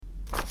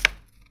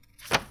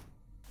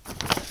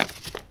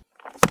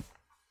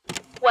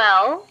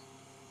Well,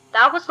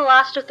 that was the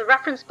last of the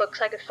reference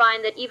books I could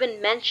find that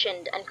even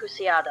mentioned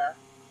Encrucijada.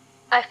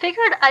 I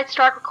figured I'd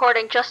start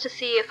recording just to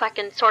see if I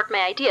can sort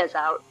my ideas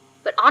out,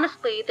 but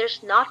honestly,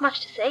 there's not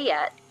much to say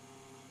yet.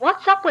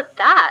 What's up with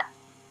that?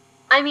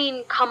 I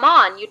mean, come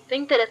on, you'd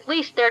think that at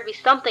least there'd be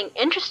something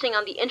interesting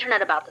on the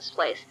internet about this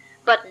place,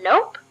 but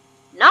nope,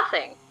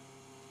 nothing.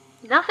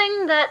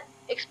 Nothing that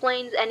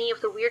explains any of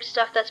the weird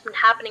stuff that's been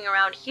happening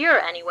around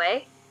here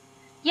anyway.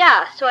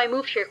 Yeah, so I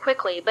moved here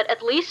quickly, but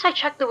at least I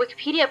checked the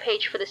Wikipedia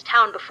page for this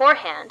town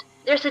beforehand.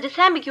 There's a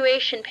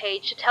disambiguation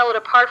page to tell it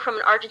apart from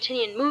an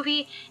Argentinian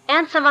movie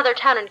and some other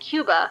town in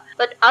Cuba,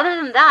 but other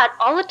than that,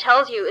 all it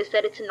tells you is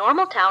that it's a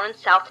normal town in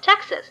South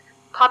Texas.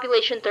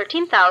 Population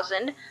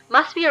 13,000,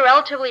 must be a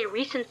relatively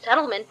recent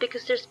settlement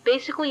because there's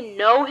basically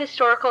no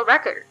historical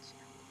records.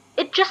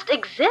 It just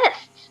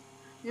exists!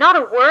 Not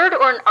a word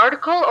or an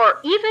article or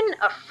even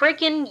a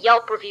friggin'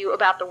 Yelp review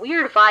about the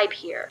weird vibe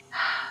here.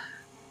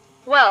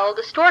 Well,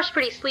 the store's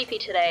pretty sleepy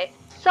today,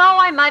 so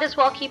I might as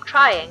well keep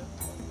trying.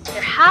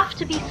 There have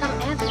to be some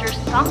answers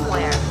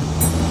somewhere.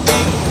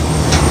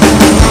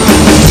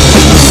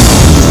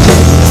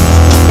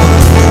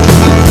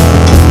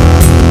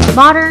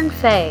 Modern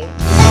Fae.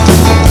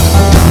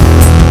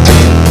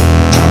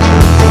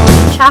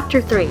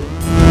 Chapter 3.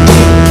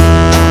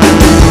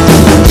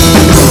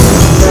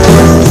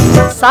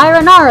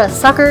 Sayonara,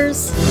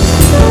 suckers!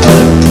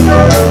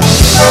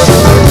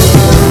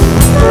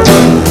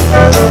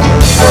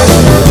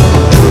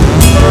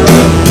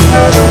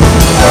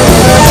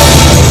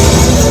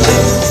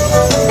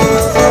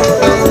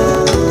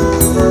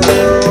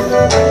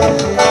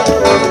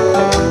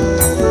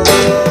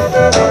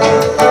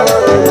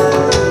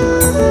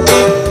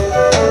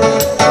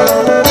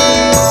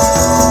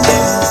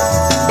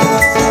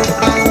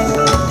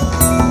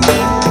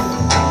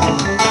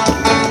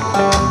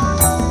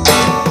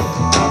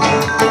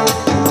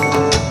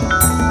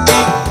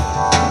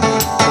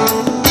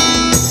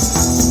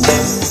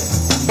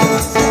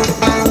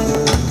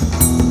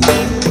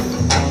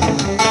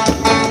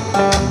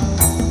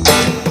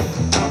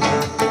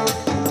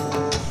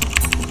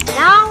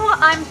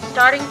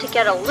 Starting to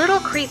get a little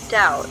creeped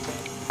out.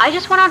 I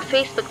just went on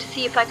Facebook to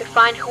see if I could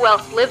find who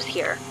else lives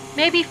here.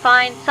 Maybe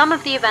find some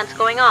of the events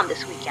going on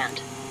this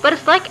weekend. But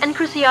it's like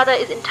Encrucijada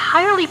is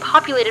entirely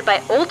populated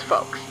by old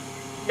folks.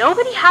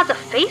 Nobody has a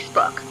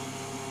Facebook.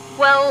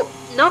 Well,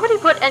 nobody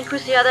put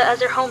Encrucijada as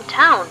their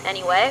hometown,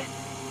 anyway.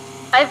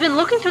 I've been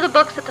looking through the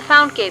books that the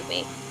Found gave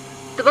me.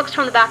 The books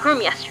from the back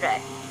room yesterday.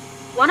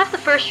 One of the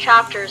first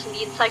chapters in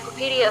the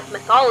Encyclopedia of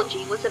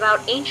Mythology was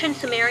about ancient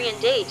Sumerian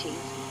deities,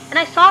 and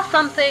I saw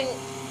something...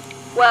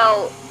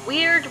 well,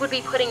 weird would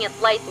be putting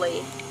it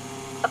lightly.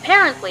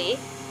 Apparently,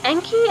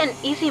 Enki and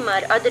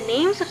Izimud are the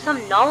names of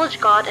some knowledge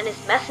god and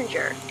his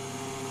messenger.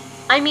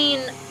 I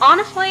mean,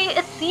 honestly,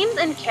 it seems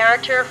in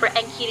character for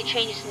Enki to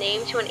change his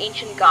name to an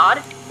ancient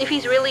god if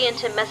he's really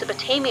into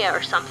Mesopotamia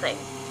or something.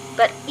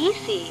 But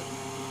Isi...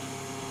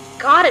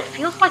 God, it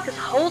feels like this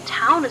whole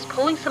town is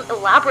pulling some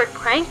elaborate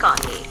prank on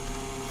me.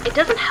 It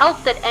doesn't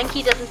help that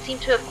Enki doesn't seem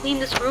to have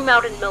cleaned this room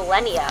out in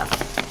millennia.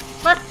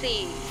 Let's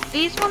see...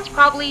 these ones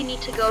probably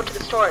need to go to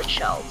the storage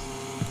shelves.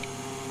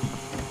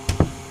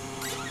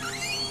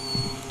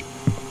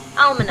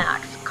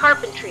 Almanacs,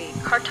 carpentry,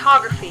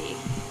 cartography.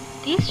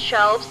 These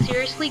shelves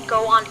seriously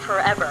go on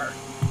forever.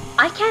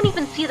 I can't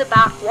even see the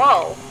back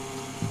wall.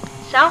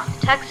 South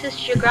Texas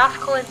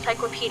Geographical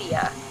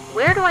Encyclopedia.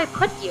 Where do I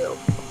put you?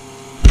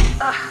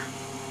 Ugh.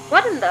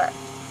 What in the...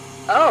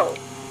 oh.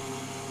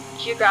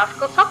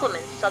 Geographical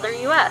Supplements, Southern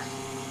U.S.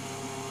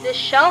 This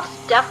shelf's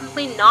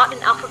definitely not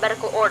in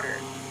alphabetical order.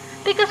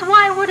 Because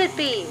why would it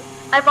be?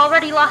 I've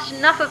already lost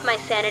enough of my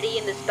sanity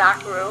in this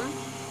back room.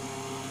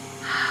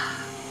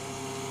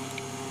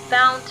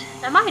 Found.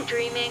 Am I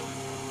dreaming?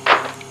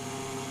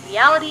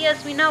 Reality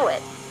as we know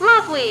it.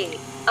 Lovely!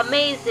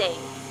 Amazing!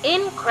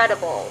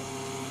 Incredible!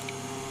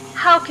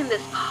 How can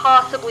this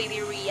possibly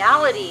be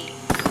reality?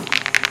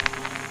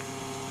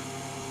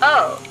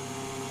 Oh.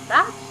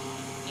 That's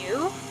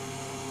new?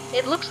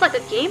 It looks like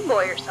a Game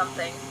Boy or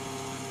something.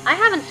 I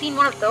haven't seen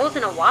one of those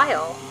in a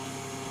while.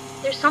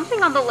 There's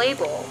something on the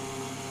label.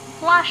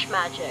 Flash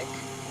magic.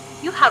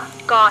 You have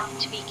got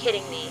to be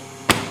kidding me.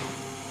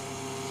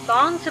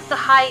 Songs of the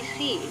High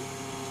Seas.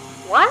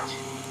 What?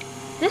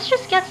 This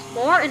just gets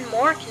more and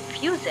more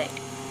confusing.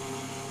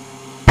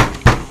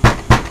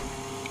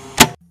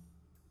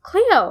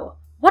 Cleo,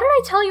 what did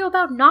I tell you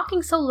about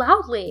knocking so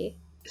loudly?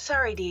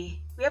 Sorry, Dee.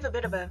 We have a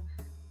bit of a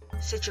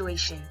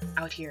situation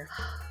out here.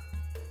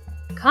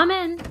 Come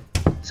in.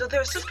 So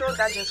there's this girl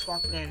that just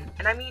walked in,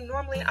 and I mean,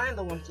 normally I'm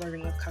the one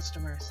flirting with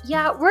customers.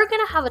 Yeah, we're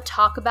gonna have a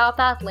talk about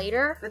that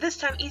later. But this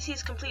time, EC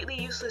is completely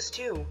useless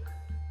too.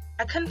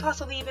 I couldn't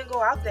possibly even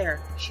go out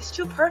there. She's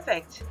too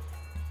perfect.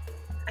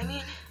 I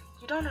mean,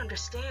 you don't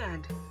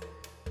understand.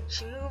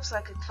 She moves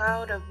like a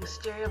cloud of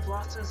wisteria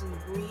blossoms in the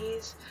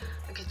breeze.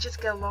 I could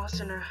just get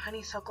lost in her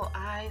honeysuckle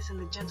eyes and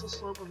the gentle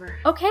slope of her...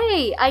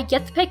 Okay, I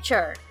get the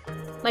picture.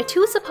 My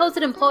two supposed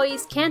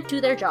employees can't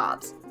do their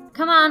jobs.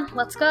 Come on,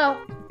 let's go.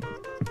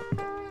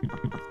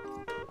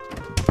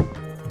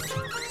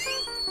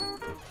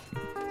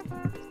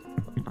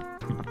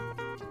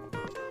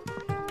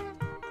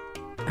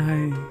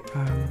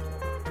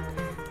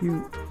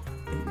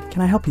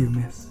 Can I help you,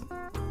 miss?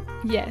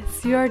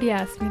 Yes, you already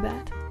asked me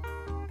that.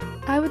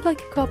 I would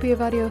like a copy of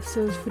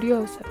Ariosto's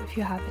Furioso if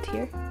you have it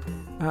here.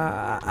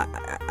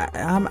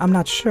 I'm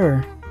not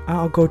sure.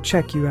 I'll go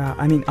check you out.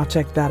 I'll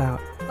check that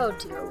out. Oh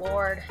dear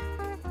lord.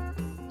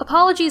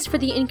 Apologies for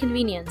the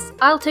inconvenience.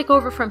 I'll take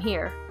over from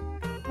here.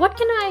 What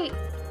can I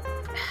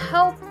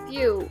help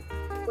you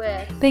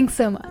with? Thanks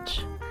so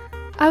much.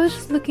 I was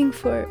just looking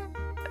for...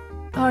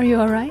 Are you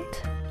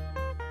alright?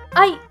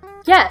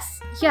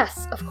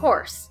 Yes, of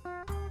course.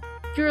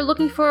 You're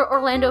looking for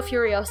Orlando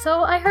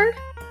Furioso, I heard?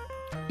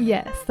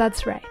 Yes,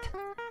 that's right.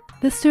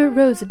 The Stuart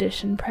Rose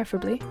edition,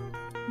 preferably.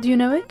 Do you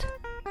know it?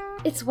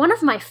 It's one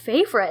of my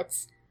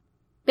favorites.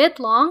 Bit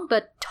long,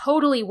 but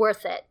totally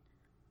worth it.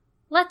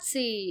 Let's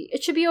see,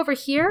 it should be over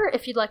here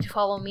if you'd like to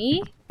follow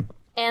me.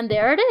 And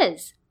there it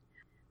is.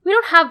 We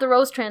don't have the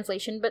Rose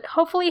translation, but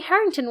hopefully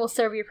Harrington will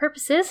serve your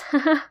purposes.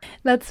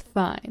 That's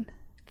fine.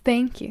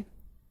 Thank you.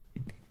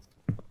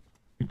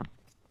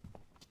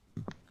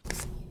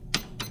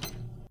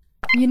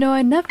 You know,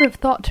 I never have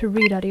thought to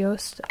read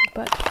Ariosto,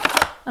 but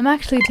I'm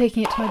actually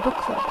taking it to my book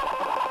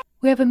club.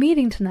 We have a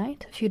meeting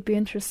tonight, if you'd be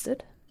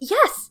interested.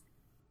 Yes!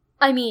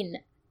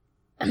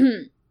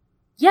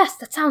 Yes,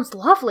 that sounds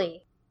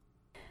lovely.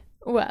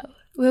 Well,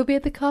 we'll be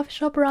at the coffee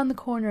shop around the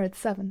corner at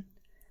 7.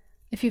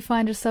 If you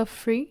find yourself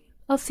free,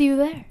 I'll see you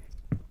there.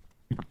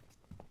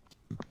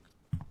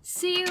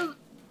 See you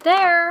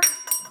there.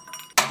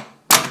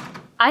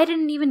 I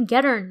didn't even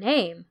get her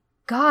name.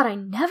 God, I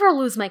never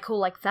lose my cool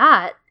like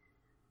that.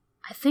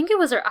 I think it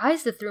was her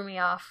eyes that threw me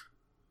off.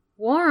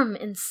 Warm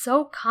and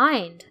so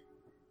kind.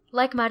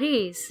 Like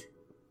Marie's.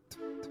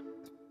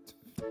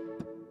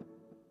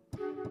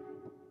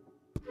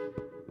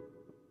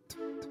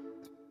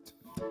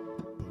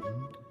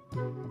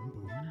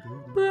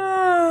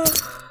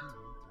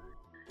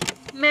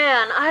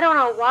 Man, I don't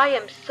know why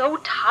I'm so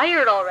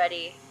tired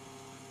already.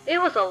 It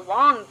was a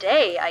long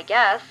day, I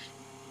guess.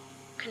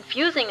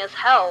 Confusing as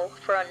hell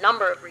for a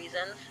number of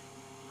reasons.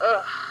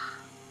 Ugh.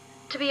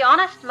 To be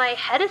honest, my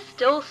head is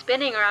still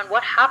spinning around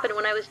what happened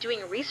when I was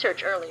doing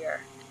research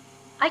earlier.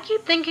 I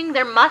keep thinking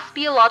there must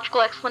be a logical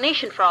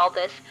explanation for all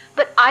this,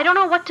 but I don't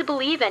know what to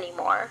believe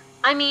anymore.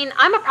 I'm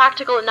a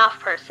practical enough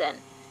person.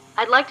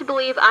 I'd like to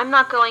believe I'm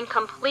not going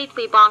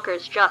completely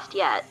bonkers just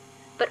yet.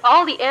 But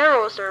all the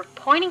arrows are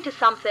pointing to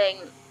something,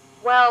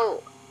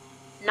 well,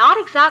 not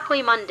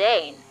exactly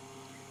mundane.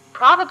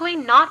 Probably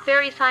not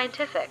very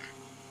scientific.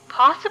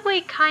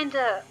 Possibly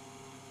kinda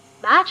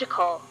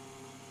magical.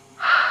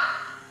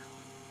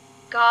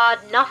 God,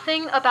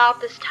 nothing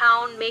about this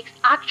town makes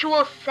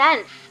actual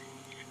sense.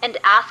 And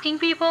asking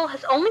people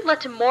has only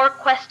led to more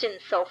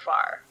questions so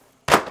far.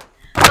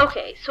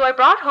 Okay, so I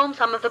brought home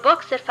some of the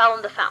books that fell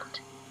in the fount.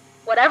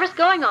 Whatever's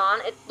going on,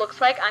 it looks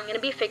like I'm going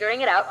to be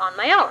figuring it out on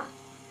my own.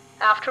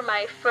 After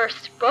my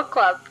first book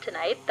club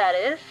tonight, that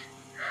is.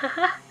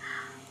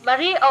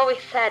 Marie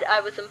always said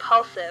I was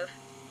impulsive.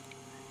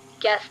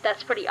 Guess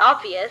that's pretty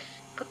obvious,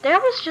 but there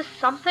was just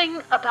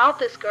something about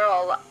this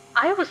girl.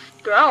 I was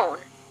thrown.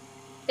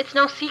 It's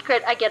no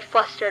secret I get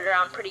flustered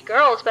around pretty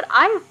girls, but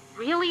I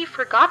really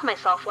forgot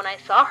myself when I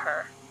saw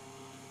her.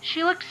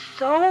 She looked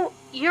so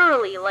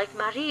eerily like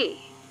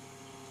Marie.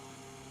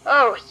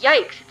 Oh,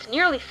 yikes, it's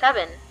nearly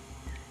 7.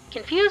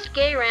 Confused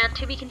gay rant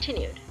to be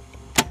continued.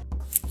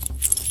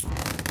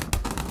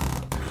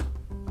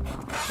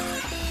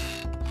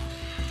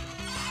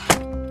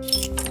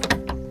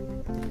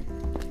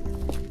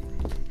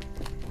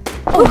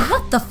 Oh,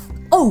 what the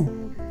Oh,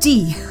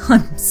 Dee,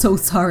 I'm so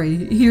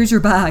sorry. Here's your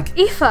bag.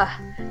 Aoife!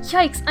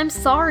 Yikes, I'm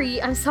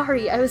sorry.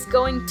 I was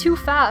going too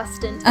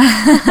fast and...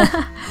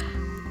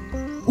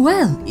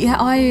 Well, yeah,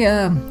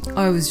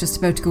 I was just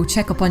about to go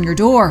check up on your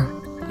door.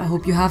 I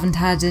hope you haven't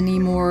had any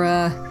more,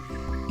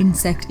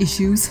 insect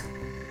issues.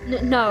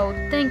 No,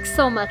 thanks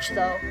so much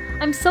though.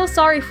 I'm so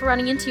sorry for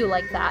running into you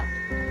like that.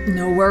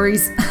 No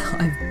worries.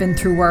 I've been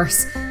through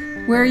worse.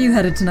 Where are you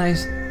headed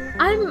tonight?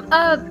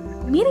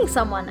 I'm, meeting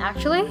someone,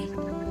 actually.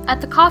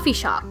 At the coffee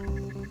shop.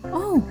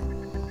 Oh,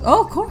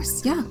 of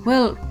course, yeah.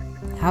 Well,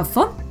 have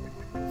fun.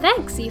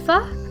 Thanks, Aoife.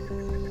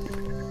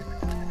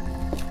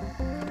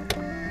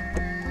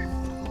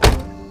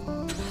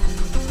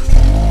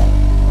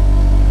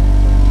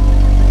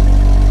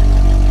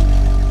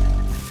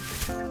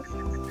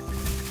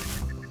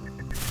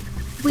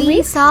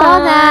 We saw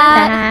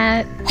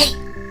that.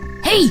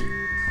 Hey!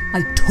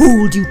 I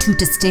told you two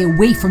to stay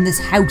away from this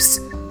house.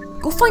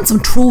 Go find some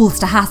trolls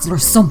to hassle or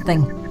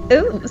something.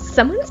 Ooh,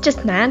 someone's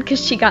just mad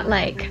because she got,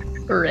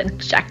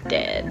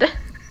 rejected.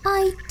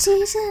 I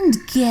didn't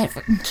get...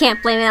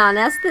 Can't blame it on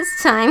us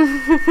this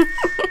time.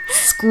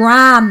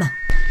 Scram!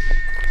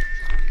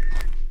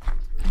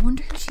 I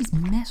wonder who she's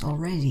met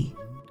already.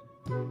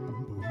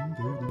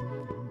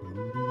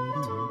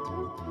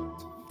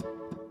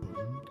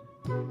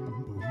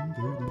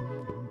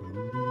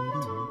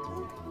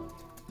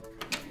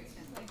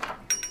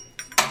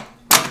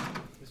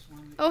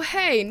 Oh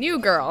hey, new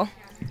girl.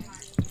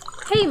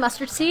 Hey,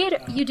 Mustard Seed,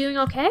 you doing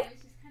okay?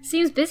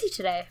 Seems busy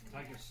today.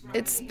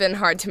 It's been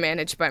hard to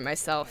manage by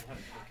myself.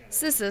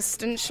 Sissus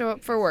didn't show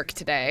up for work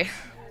today.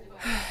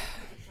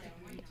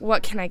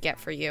 What can I get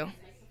for you?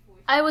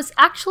 I was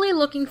actually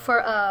looking for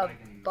a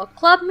book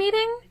club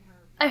meeting.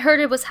 I heard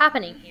it was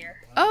happening here.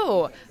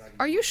 Oh,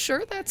 are you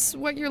sure that's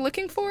what you're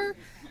looking for?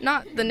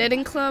 Not the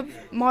knitting club,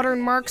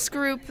 modern Marx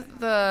group,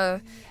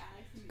 the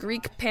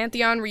Greek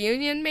Pantheon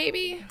reunion,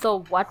 maybe? The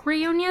what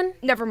reunion?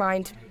 Never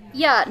mind.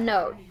 Yeah,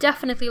 no,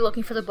 definitely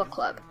looking for the book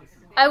club.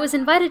 I was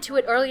invited to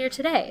it earlier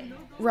today.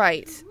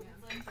 Right.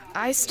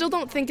 I still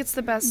don't think it's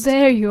the best...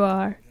 There you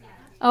are.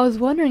 I was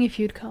wondering if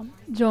you'd come.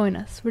 Join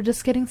us. We're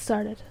just getting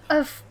started.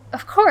 Of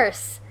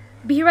course.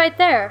 Be right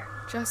there.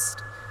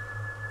 Just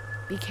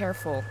be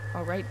careful,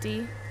 all right,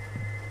 Dee?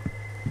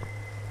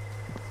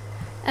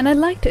 And I'd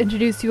like to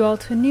introduce you all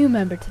to a new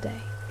member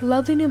today. The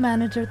lovely new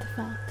manager at the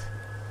font.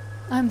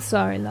 I'm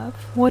sorry, love.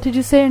 What did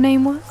you say your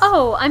name was?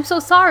 Oh, I'm so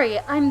sorry.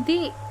 I'm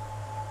the...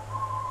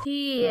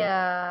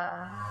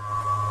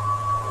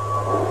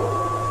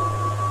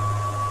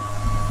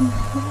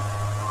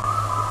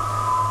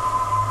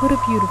 What a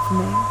beautiful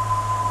name.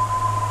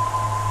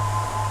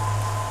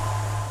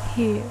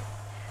 Here,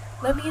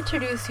 let me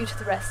introduce you to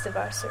the rest of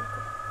our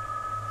circle.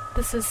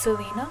 This is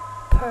Selena,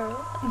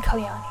 Pearl, and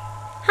Kalyani.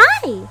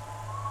 Hi!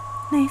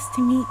 Nice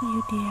to meet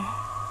you, dear.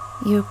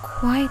 You're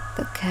quite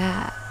the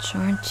catch,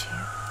 aren't you?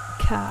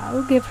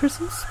 Cal, give her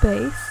some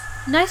space.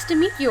 Nice to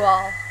meet you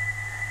all.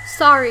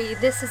 Sorry,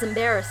 this is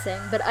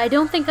embarrassing, but I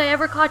don't think I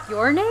ever caught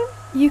your name?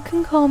 You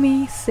can call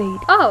me Sadie.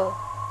 Oh.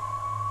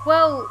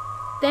 Well,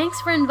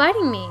 thanks for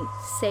inviting me,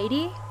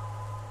 Sadie.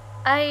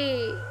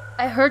 I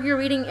heard you're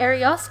reading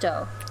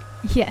Ariosto.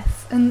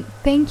 Yes, and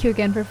thank you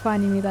again for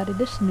finding me that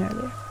edition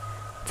earlier.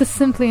 It's a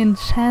simply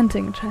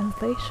enchanting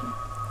translation.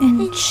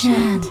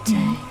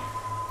 Enchanting.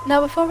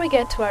 Now, before we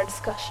get to our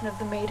discussion of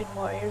the maiden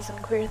warriors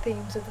and queer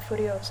themes of the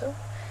Furioso,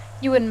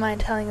 you wouldn't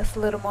mind telling us a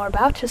little more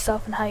about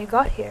yourself and how you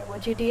got here,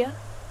 would you, Dia?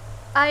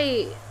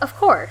 Of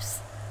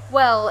course.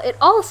 Well, it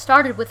all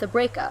started with a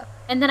breakup,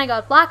 and then I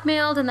got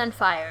blackmailed and then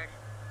fired.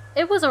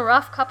 It was a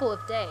rough couple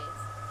of days.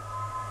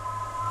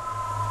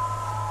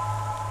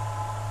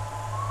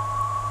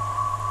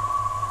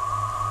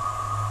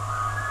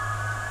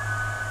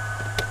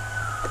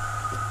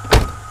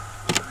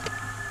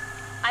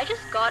 I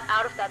just got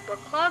out of that book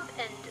club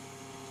and,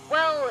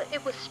 well,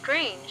 it was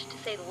strange, to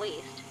say the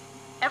least.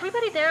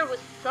 Everybody there was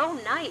so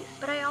nice,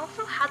 but I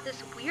also had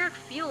this weird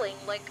feeling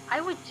like I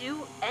would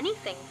do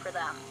anything for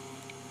them.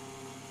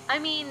 I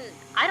mean,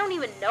 I don't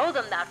even know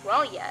them that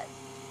well yet.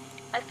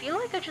 I feel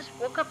like I just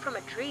woke up from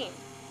a dream.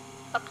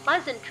 A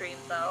pleasant dream,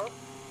 though.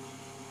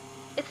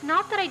 It's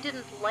not that I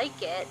didn't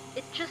like it,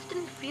 it just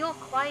didn't feel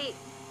quite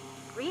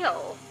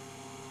real.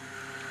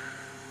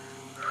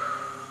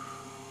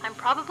 I'm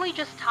probably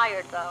just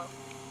tired, though.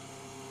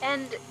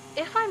 And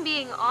if I'm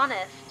being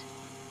honest,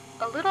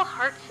 a little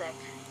heartsick.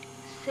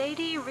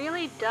 Sadie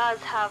really does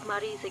have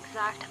Marie's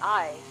exact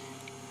eyes,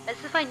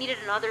 as if I needed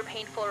another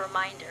painful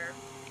reminder.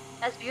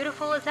 As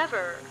beautiful as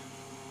ever.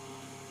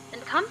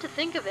 And come to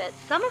think of it,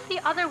 some of the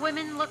other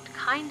women looked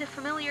kinda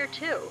familiar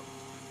too.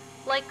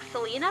 Like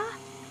Selena,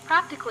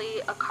 practically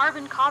a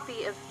carbon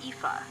copy of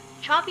Aoife,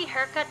 choppy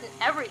haircut and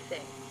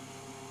everything.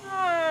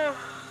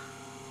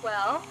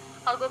 Well,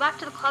 I'll go back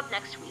to the club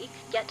next week,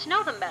 get to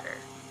know them better.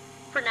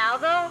 For now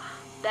though,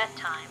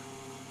 bedtime.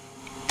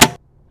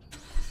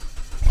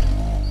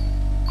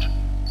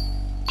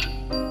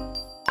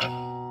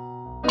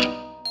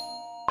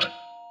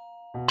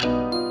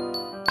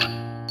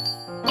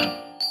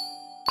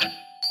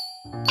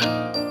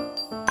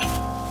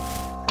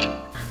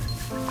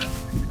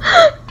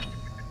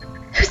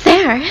 Who's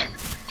there?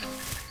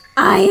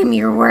 I am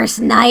your worst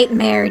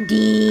nightmare,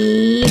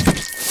 Dee.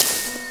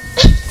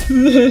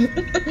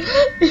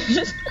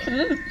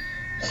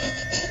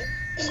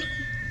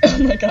 Oh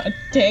my god,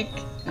 Dick.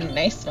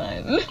 Nice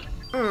one.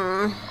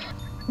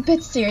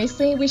 But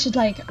seriously, we should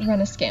run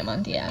a scam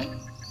on Dia.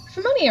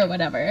 For money or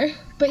whatever.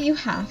 But you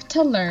have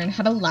to learn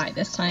how to lie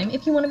this time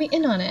if you want to be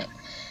in on it.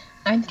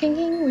 I'm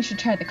thinking we should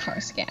try the car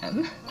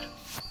scam.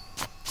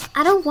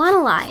 I don't want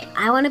to lie.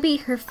 I want to be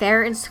her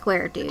fair and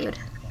square dude.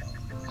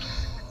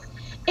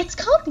 It's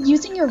called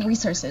using your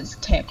resources,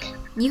 Tick.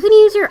 You can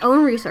use your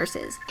own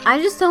resources.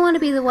 I just don't want to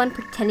be the one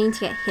pretending to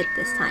get hit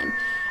this time.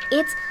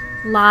 It's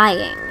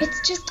lying.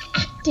 It's just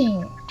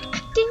acting.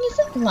 Acting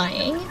isn't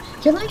lying.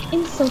 You're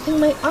insulting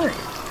my art.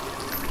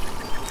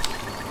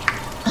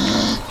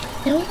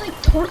 Now we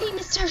totally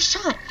missed our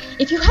shot.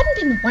 If you hadn't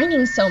been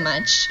whining so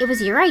much. It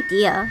was your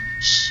idea.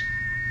 Shh.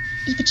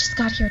 Eva just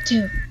got here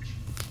too.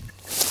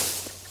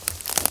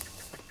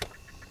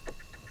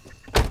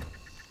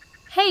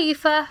 Hey,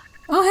 Aoife.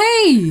 Oh,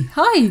 hey!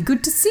 Hi,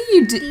 good to see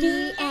you,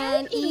 Dee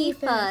and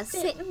Aoife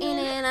sitting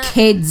in a...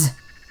 Kids,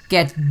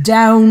 get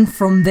down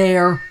from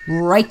there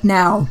right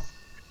now.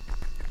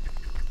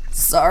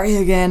 Sorry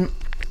again.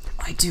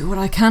 I do what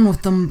I can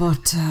with them,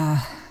 but,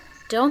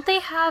 Don't they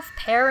have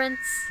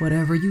parents?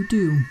 whatever you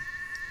do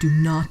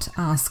not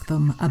ask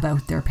them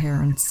about their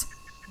parents.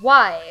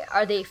 Why?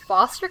 Are they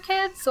foster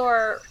kids,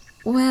 or...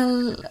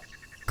 Well,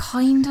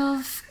 kind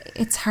of.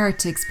 It's hard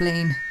to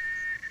explain.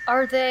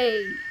 Are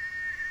they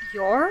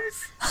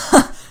yours?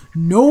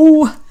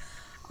 No!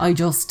 I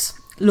just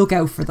look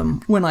out for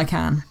them when I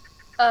can.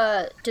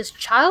 Does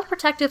Child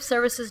Protective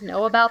Services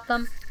know about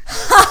them?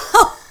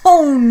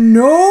 Oh,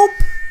 nope!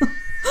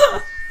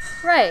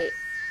 Right.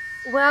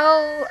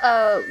 Well,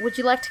 would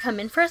you like to come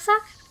in for a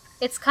sec?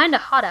 It's kinda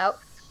hot out.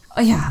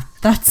 Oh, yeah,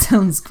 that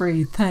sounds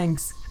great,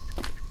 thanks.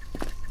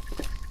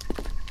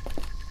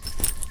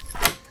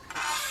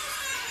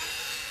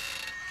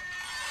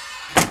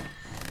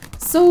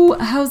 So,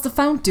 how's the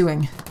fount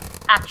doing?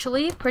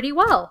 Actually, pretty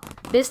well.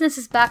 Business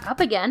is back up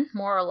again,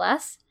 more or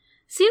less.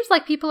 Seems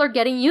like people are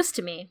getting used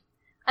to me.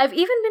 I've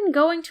even been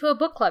going to a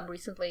book club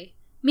recently,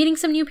 meeting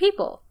some new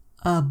people.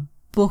 A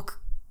book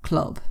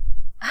club?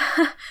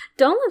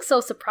 Don't look so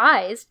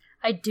surprised.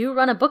 I do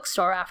run a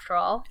bookstore after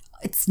all.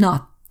 It's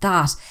not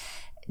that.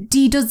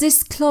 Dee, does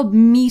this club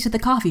meet at the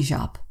coffee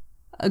shop?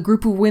 A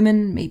group of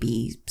women,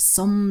 maybe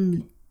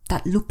some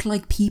that look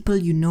like people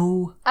you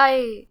know?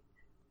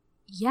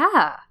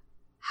 Yeah.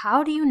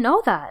 How do you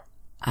know that?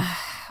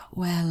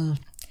 Well,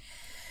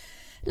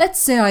 let's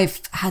say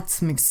I've had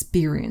some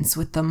experience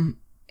with them.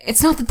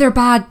 It's not that they're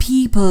bad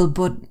people,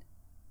 but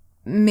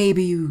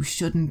maybe you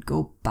shouldn't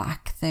go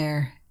back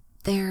there.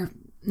 They're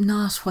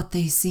not what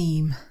they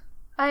seem.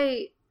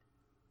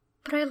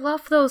 But I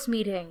love those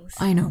meetings.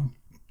 I know.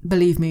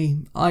 Believe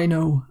me, I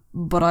know.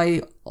 But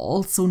I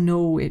also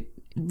know it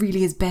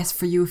really is best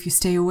for you if you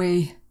stay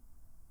away.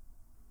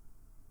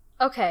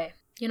 Okay,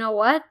 you know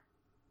what?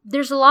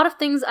 There's a lot of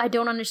things I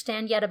don't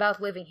understand yet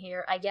about living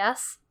here, I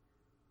guess.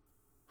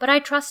 But I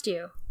trust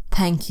you.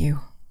 Thank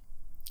you.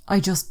 I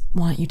just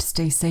want you to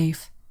stay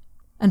safe.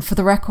 And for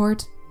the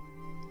record,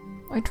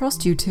 I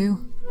trust you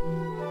too.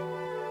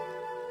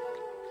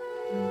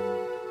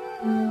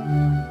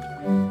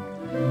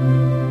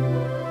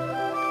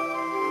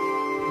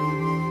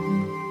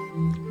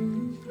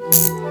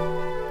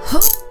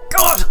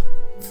 God!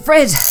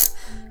 Fred!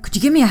 Could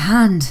you give me a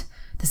hand?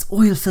 This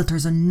oil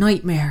filter's a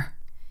nightmare.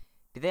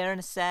 Be there in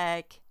a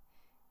sec.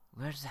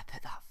 Where did I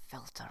put that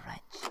filter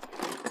wrench?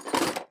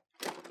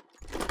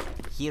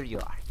 Here you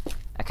are.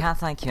 I can't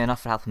thank you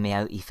enough for helping me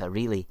out, Aoife,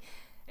 really.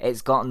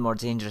 It's gotten more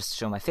dangerous to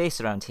show my face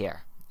around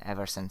here,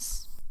 ever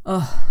since.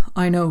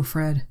 I know,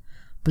 Fred.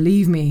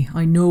 Believe me,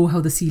 I know how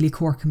the Sealy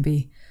Core can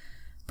be.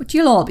 But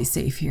you'll all be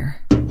safe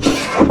here.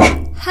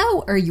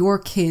 How are your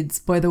kids,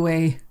 by the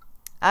way?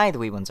 Aye, the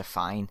wee ones are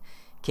fine.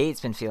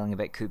 Kate's been feeling a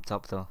bit cooped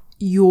up, though.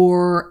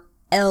 Your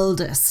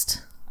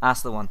eldest?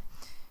 That's the one.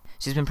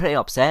 She's been pretty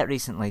upset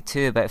recently,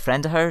 too, about a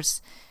friend of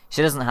hers.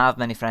 She doesn't have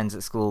many friends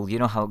at school. You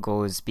know how it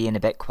goes, being a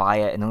bit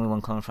quiet and the only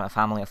one coming from a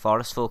family of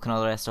forest folk and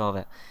all the rest of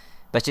it.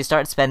 But she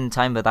started spending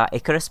time with that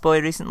Icarus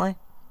boy recently.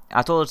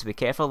 I told her to be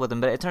careful with him,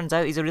 but it turns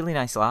out he's a really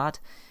nice lad.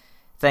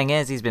 Thing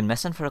is, he's been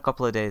missing for a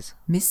couple of days.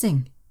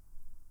 Missing?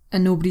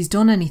 And nobody's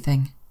done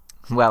anything?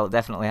 Well, it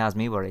definitely has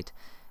me worried.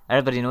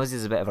 Everybody knows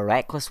he's a bit of a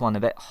reckless one, a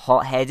bit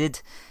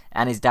hot-headed,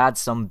 and his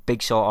dad's some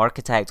big-shot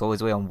architect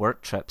always away on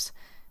work trips.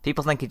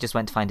 People think he just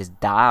went to find his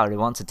dad or he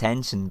wants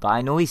attention, but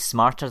I know he's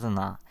smarter than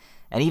that.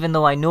 And even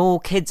though I know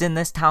kids in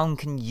this town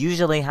can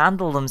usually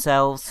handle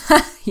themselves...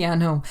 Yeah,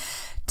 no.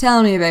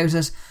 Tell me about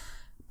it.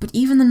 But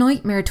even the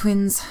Nightmare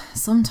Twins,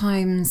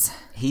 sometimes...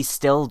 He's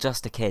still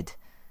just a kid.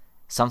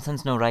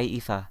 Something's no right,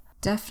 Aoife.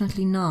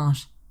 Definitely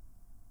not.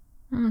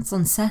 It's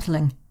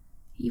unsettling.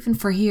 Even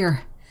for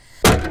here.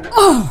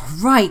 Oh,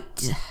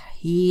 right.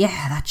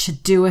 Yeah, that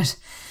should do it.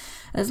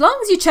 As long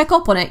as you check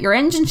up on it, your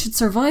engine should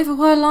survive a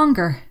while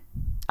longer.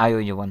 I owe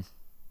you one.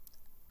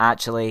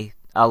 Actually,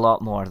 a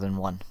lot more than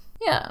one.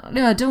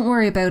 Yeah, don't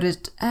worry about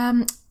it.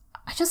 Well,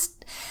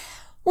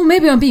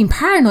 maybe I'm being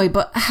paranoid,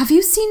 but have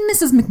you seen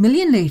Mrs.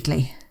 McMillian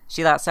lately?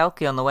 She that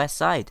Selkie on the west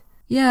side?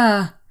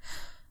 Yeah.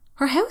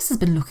 Her house has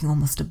been looking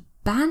almost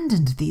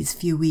abandoned these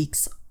few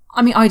weeks.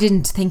 I mean, I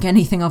didn't think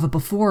anything of it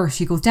before.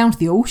 She goes down to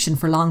the ocean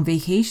for long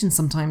vacations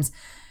sometimes.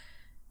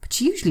 But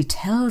she usually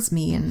tells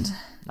me and...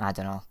 I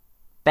don't know.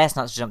 Best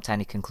not to jump to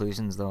any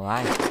conclusions though,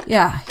 aye?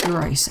 Yeah, you're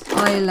right.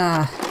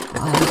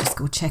 I'll just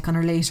go check on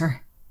her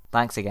later.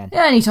 Thanks again.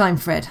 Yeah, anytime,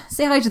 Fred.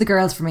 Say hi to the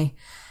girls for me.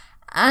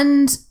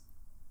 And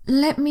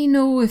let me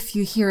know if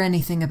you hear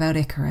anything about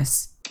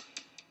Icarus.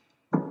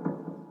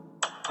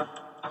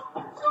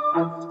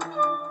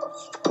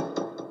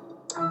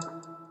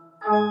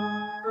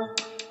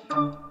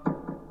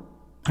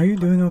 Are you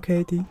doing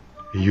okay, Dee?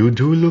 You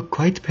do look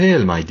quite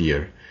pale, my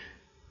dear.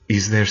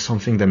 Is there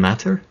something the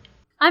matter?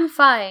 I'm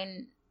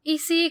fine.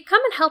 EC,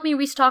 come and help me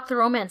restock the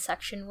romance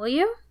section, will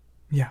you?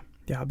 Yeah,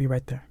 I'll be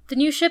right there. The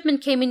new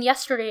shipment came in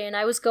yesterday and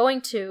I was going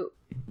to...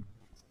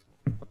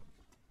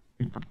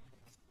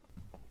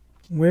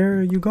 Where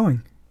are you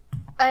going?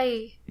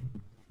 I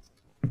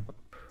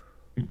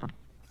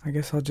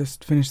guess I'll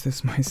just finish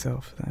this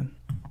myself, then.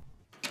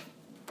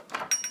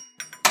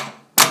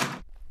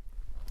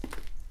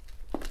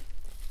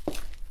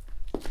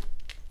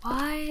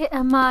 Why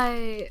am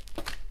I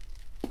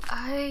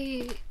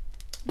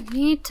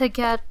need to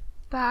get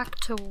back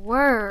to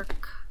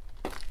work.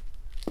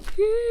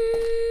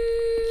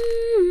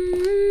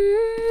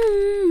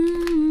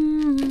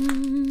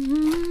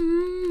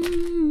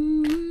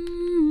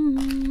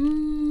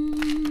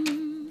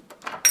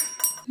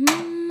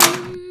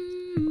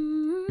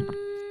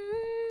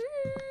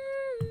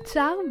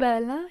 Ciao,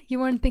 Bella. You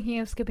weren't thinking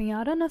of skipping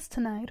out on us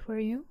tonight, were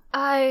you?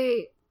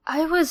 I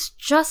was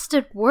just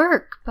at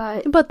work,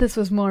 but... But this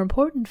was more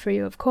important for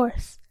you, of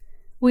course.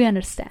 We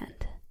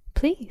understand.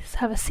 Please,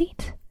 have a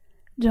seat.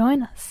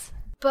 Join us.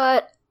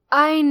 But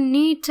I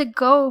need to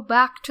go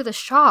back to the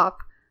shop.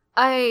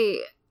 I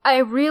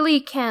really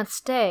can't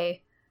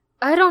stay.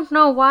 I don't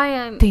know why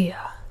I'm...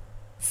 Dia,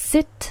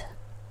 sit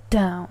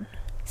down.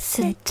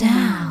 Sit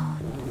down.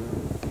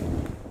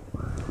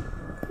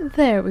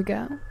 There we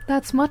go.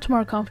 That's much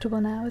more comfortable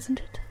now, isn't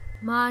it?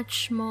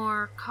 Much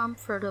more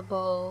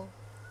comfortable.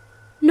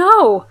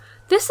 No!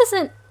 This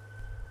isn't...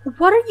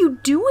 What are you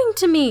doing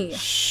to me?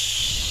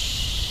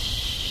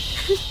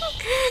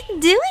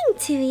 Doing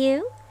to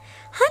you?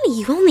 Honey,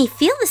 you only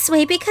feel this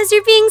way because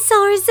you're being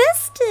so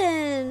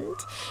resistant.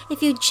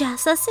 If you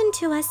just listened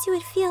to us, you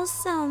would feel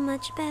so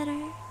much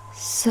better.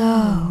 So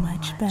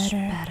much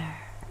better.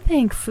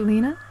 Thanks,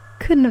 Selena.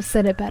 Couldn't have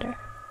said it better.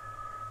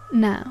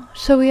 Now,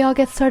 shall we all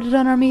get started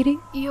on our meeting?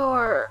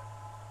 Your...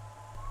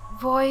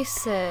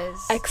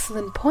 voices...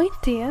 Excellent point,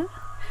 dear.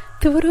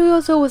 The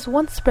Virtuoso was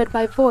once spread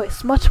by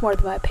voice much more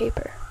than by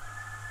paper.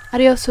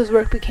 Ariosto's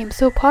work became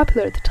so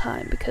popular at the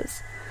time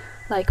because,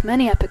 like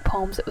many epic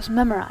poems, it was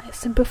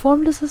memorized and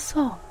performed as a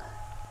song.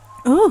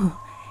 Oh,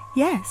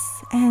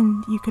 yes,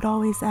 and you could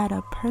always add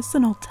a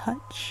personal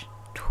touch.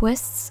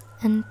 Twists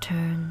and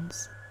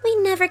turns. We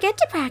never get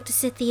to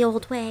practice it the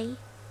old way.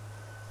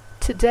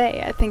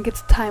 Today, I think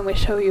it's time we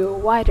show you a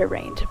wider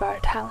range of our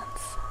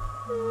talents.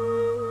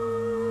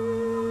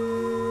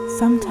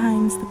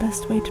 Sometimes the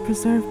best way to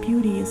preserve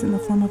beauty is in the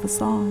form of a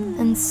song.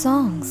 And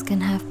songs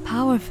can have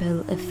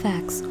powerful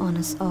effects on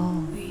us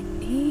all. We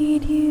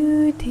need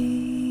you,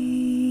 Dee.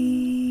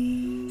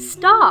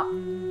 Stop!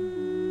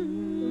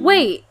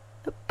 Wait!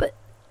 But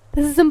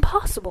this is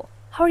impossible.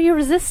 How are you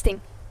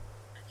resisting?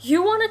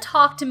 You want to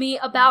talk to me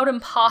about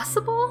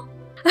impossible?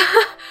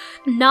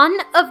 None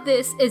of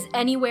this is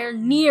anywhere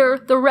near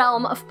the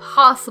realm of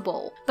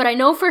possible. But I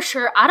know for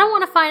sure I don't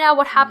want to find out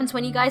what happens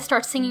when you guys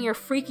start singing your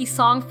freaky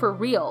song for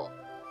real.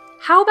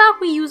 How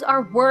about we use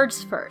our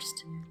words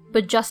first?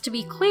 But just to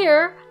be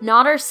clear,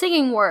 not our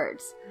singing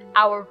words.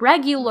 Our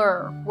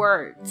regular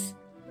words.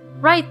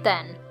 Right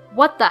then,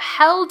 what the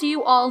hell do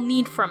you all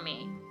need from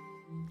me?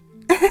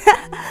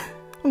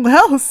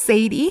 Well,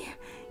 Sadie,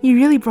 you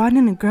really brought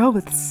in a girl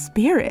with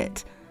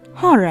spirit.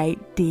 All right,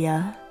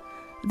 Dia.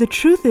 The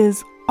truth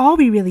is, all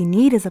we really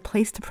need is a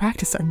place to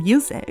practice our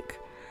music.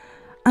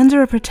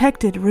 Under a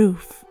protected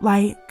roof,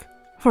 like,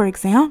 for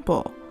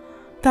example,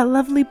 that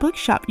lovely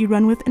bookshop you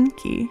run with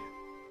Enki.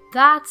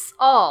 That's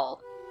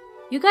all.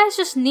 You guys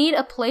just need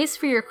a place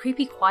for your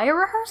creepy choir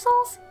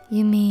rehearsals?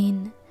 You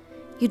mean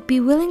you'd be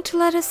willing to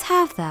let us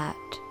have that?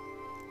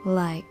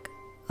 Like,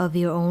 of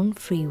your own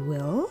free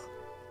will?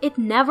 It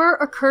never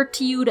occurred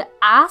to you to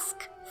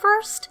ask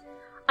first?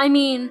 I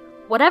mean,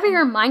 whatever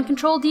your mind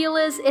control deal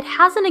is, it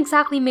hasn't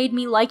exactly made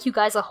me like you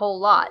guys a whole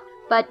lot.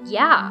 But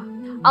yeah,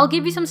 I'll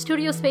give you some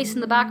studio space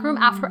in the back room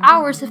after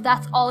hours if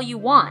that's all you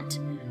want.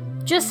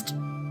 Just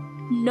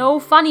no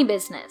funny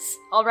business,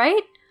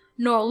 alright?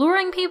 No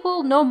luring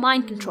people, no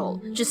mind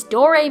control. Just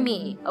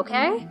do-re-mi,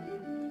 okay?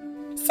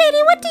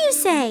 Sadie, what do you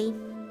say?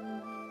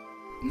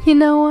 You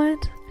know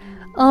what?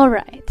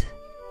 Alright.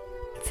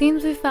 It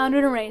seems we found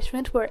an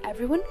arrangement where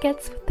everyone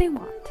gets what they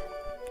want.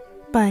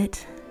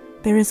 But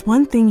there is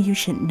one thing you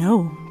should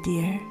know,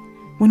 dear.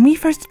 When we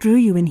first drew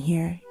you in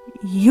here,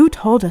 you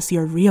told us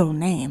your real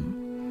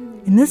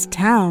name. In this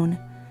town,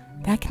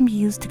 that can be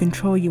used to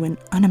control you in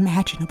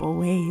unimaginable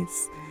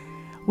ways.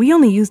 We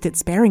only used it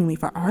sparingly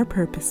for our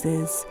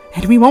purposes,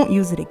 and we won't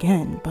use it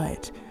again,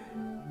 but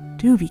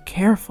do be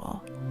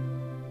careful.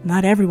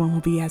 Not everyone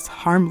will be as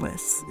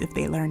harmless if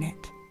they learn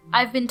it.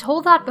 I've been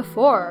told that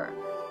before.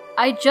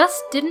 I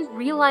just didn't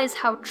realize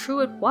how true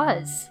it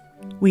was.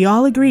 We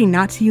all agree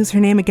not to use her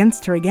name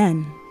against her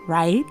again,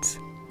 right?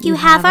 You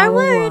have our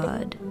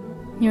word.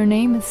 Your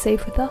name is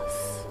safe with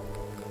us.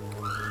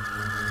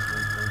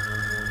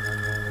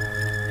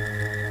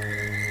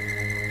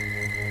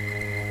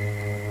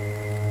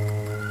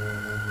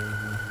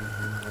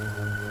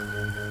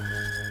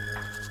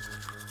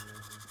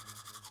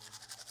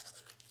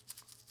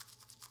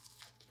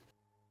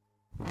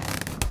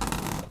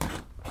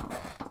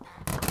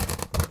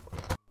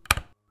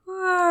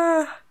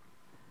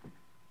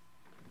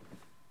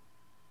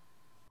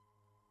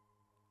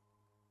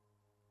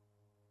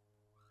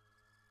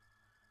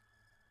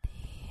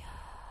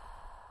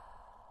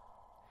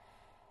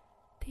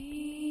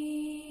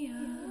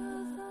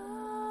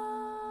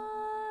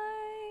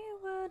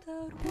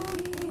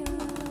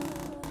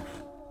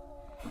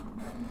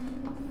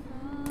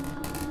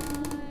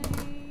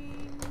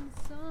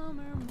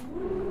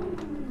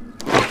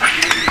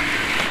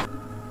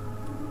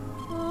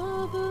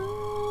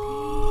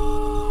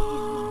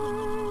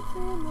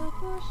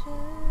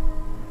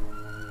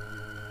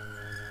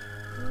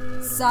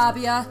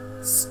 Sabia,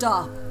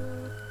 stop.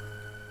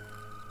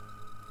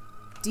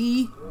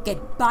 Dee,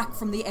 get back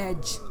from the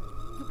edge.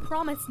 You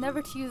promised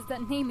never to use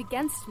that name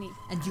against me.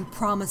 And you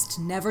promised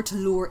never to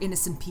lure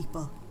innocent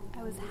people. I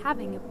I was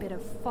having a bit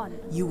of fun.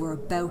 You were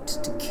about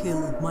to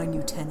kill my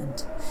new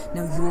tenant.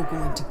 Now you're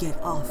going to get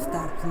off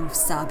that roof,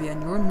 Sabia,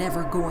 and you're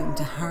never going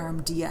to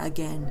harm Dia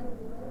again.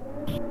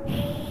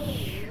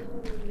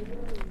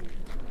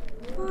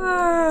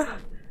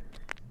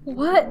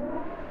 What?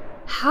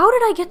 How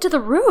did I get to the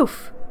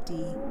roof? Dee,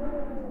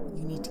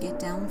 you need to get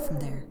down from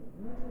there.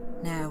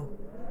 Now.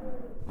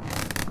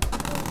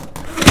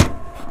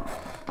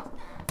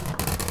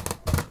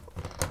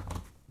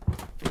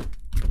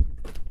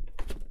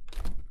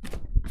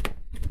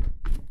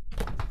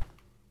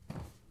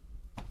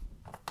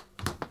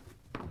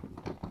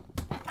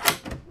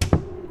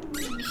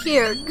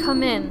 Here,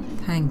 come in.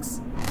 Thanks.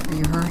 Are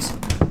you hurt?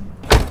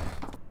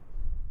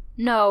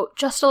 No,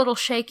 just a little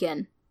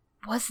shaken.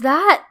 Was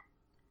that?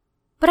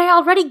 But I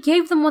already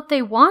gave them what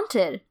they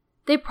wanted.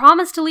 They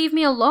promised to leave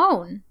me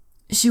alone.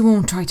 She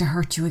won't try to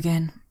hurt you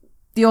again.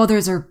 The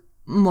others are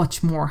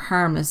much more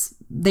harmless.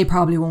 They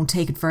probably won't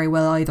take it very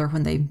well either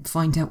when they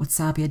find out what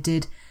Sabia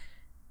did.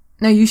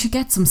 Now you should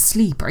get some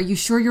sleep. Are you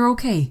sure you're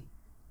okay?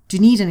 Do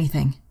you need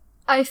anything?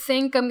 I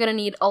think I'm gonna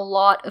need a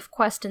lot of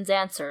questions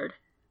answered.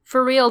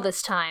 For real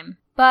this time.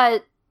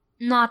 But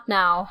not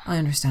now. I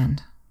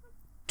understand.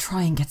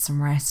 Try and get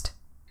some rest.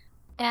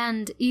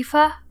 And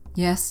Aoife?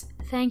 Yes?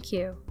 Thank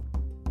you.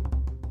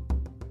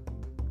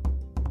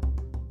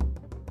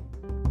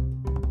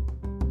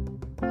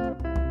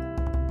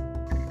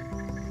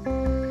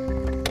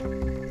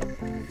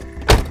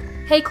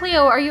 Hey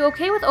Cleo, are you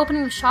okay with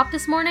opening the shop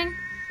this morning?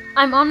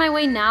 I'm on my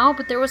way now,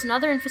 but there was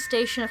another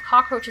infestation of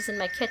cockroaches in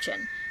my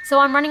kitchen, so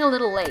I'm running a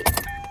little late.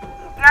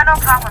 Yeah, no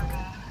problem, Dee.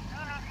 Me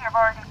and Lucy have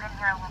already been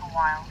here a little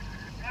while.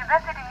 We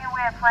invented a new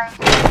way of playing.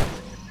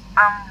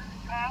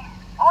 Dee,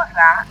 what was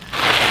that?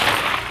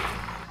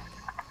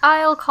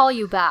 I'll call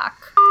you back.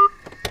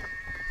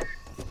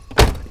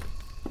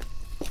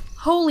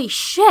 Holy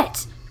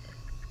shit!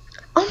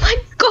 Oh my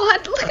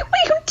god, look at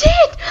what you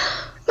did!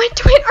 My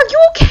twin, are you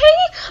okay?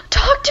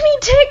 Talk to me,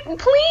 Dick,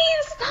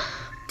 please!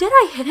 Did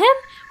I hit him?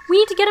 We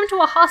need to get him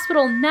to a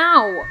hospital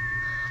now.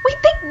 Wait,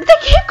 they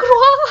can't go to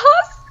a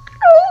hospital?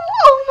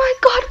 Oh my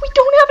god, we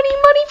don't have any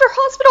money for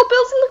hospital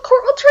bills and the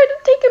court will try to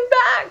take him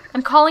back.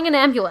 I'm calling an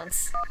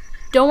ambulance.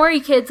 Don't worry,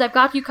 kids, I've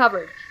got you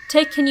covered.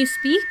 Tick, can you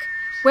speak?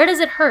 Where does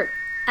it hurt?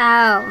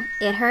 Ow,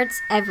 it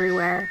hurts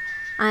everywhere.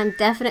 I'm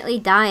definitely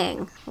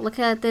dying. Look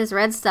at this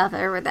red stuff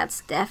everywhere.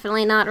 That's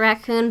definitely not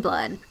raccoon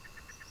blood.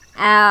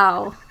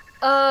 Ow.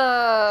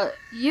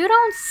 You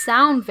don't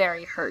sound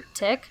very hurt,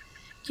 Tick.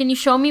 Can you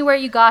show me where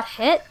you got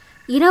hit?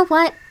 You know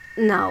what?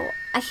 No,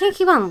 I can't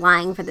keep on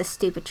lying for this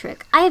stupid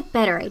trick. I have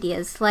better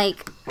ideas,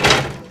 like...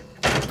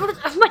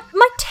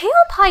 My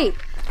tailpipe!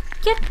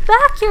 Get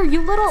back here,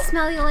 you little...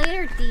 Smell you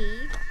later,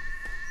 Dee.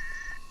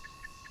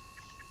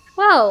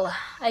 Well,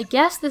 I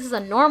guess this is a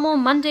normal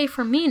Monday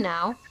for me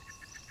now.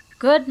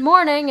 Good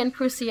morning,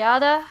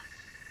 Encruciada.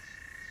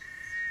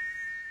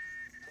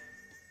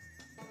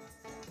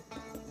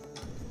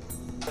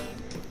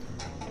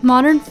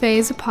 Modern Fae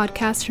is a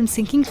podcast from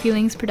Sinking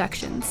Feelings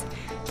Productions.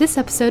 This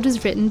episode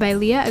was written by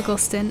Leah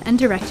Eggleston and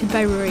directed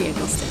by Rory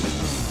Eggleston.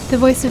 The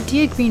voice of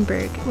Dia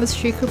Greenberg was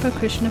Shrikrupa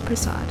Krishna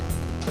Prasad.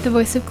 The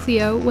voice of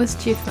Cleo was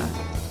Jifa.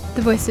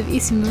 The voice of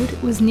Isimud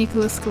was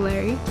Nicholas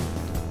Scoleri.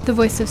 The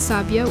voice of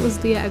Sabia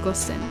was Leah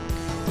Eggleston.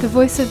 The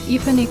voice of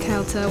Aoife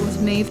Nikaelta was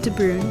Maeve de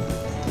Bruin.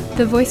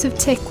 The voice of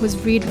Tick was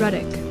Reed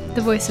Ruddick.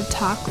 The voice of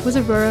Talk was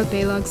Aurora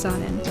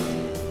Baylog-Zanin.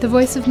 The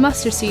voice of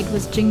Mustard Seed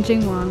was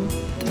Jingjing Wang.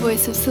 The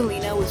voice of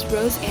Selena was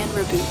Rose Ann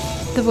Raboot.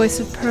 The voice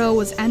of Pearl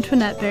was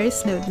Antoinette Berry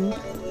Snowden.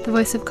 The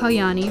voice of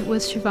Kalyani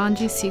was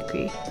Shivanji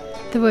Sikri.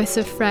 The voice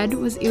of Fred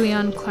was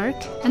Elian Clark.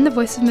 And the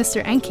voice of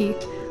Mr. Enki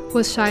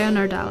was Shaya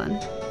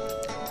Nardalan.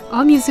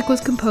 All music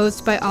was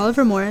composed by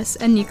Oliver Morris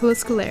and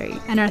Nicholas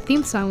Scoleri, and our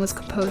theme song was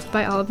composed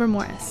by Oliver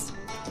Morris.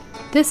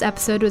 This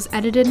episode was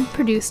edited and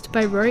produced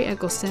by Rory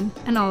Eggleston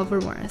and Oliver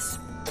Morris.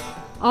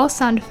 All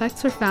sound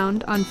effects were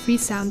found on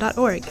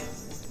freesound.org.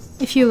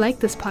 If you like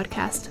this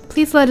podcast,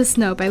 please let us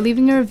know by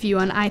leaving a review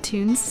on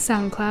iTunes,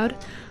 SoundCloud,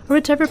 or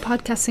whichever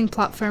podcasting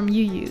platform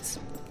you use.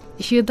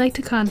 If you would like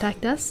to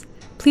contact us,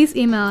 please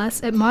email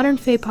us at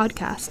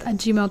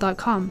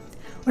modernfaepodcast@gmail.com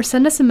or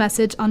send us a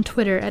message on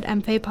Twitter at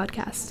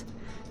mfaepodcast.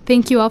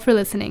 Thank you all for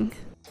listening.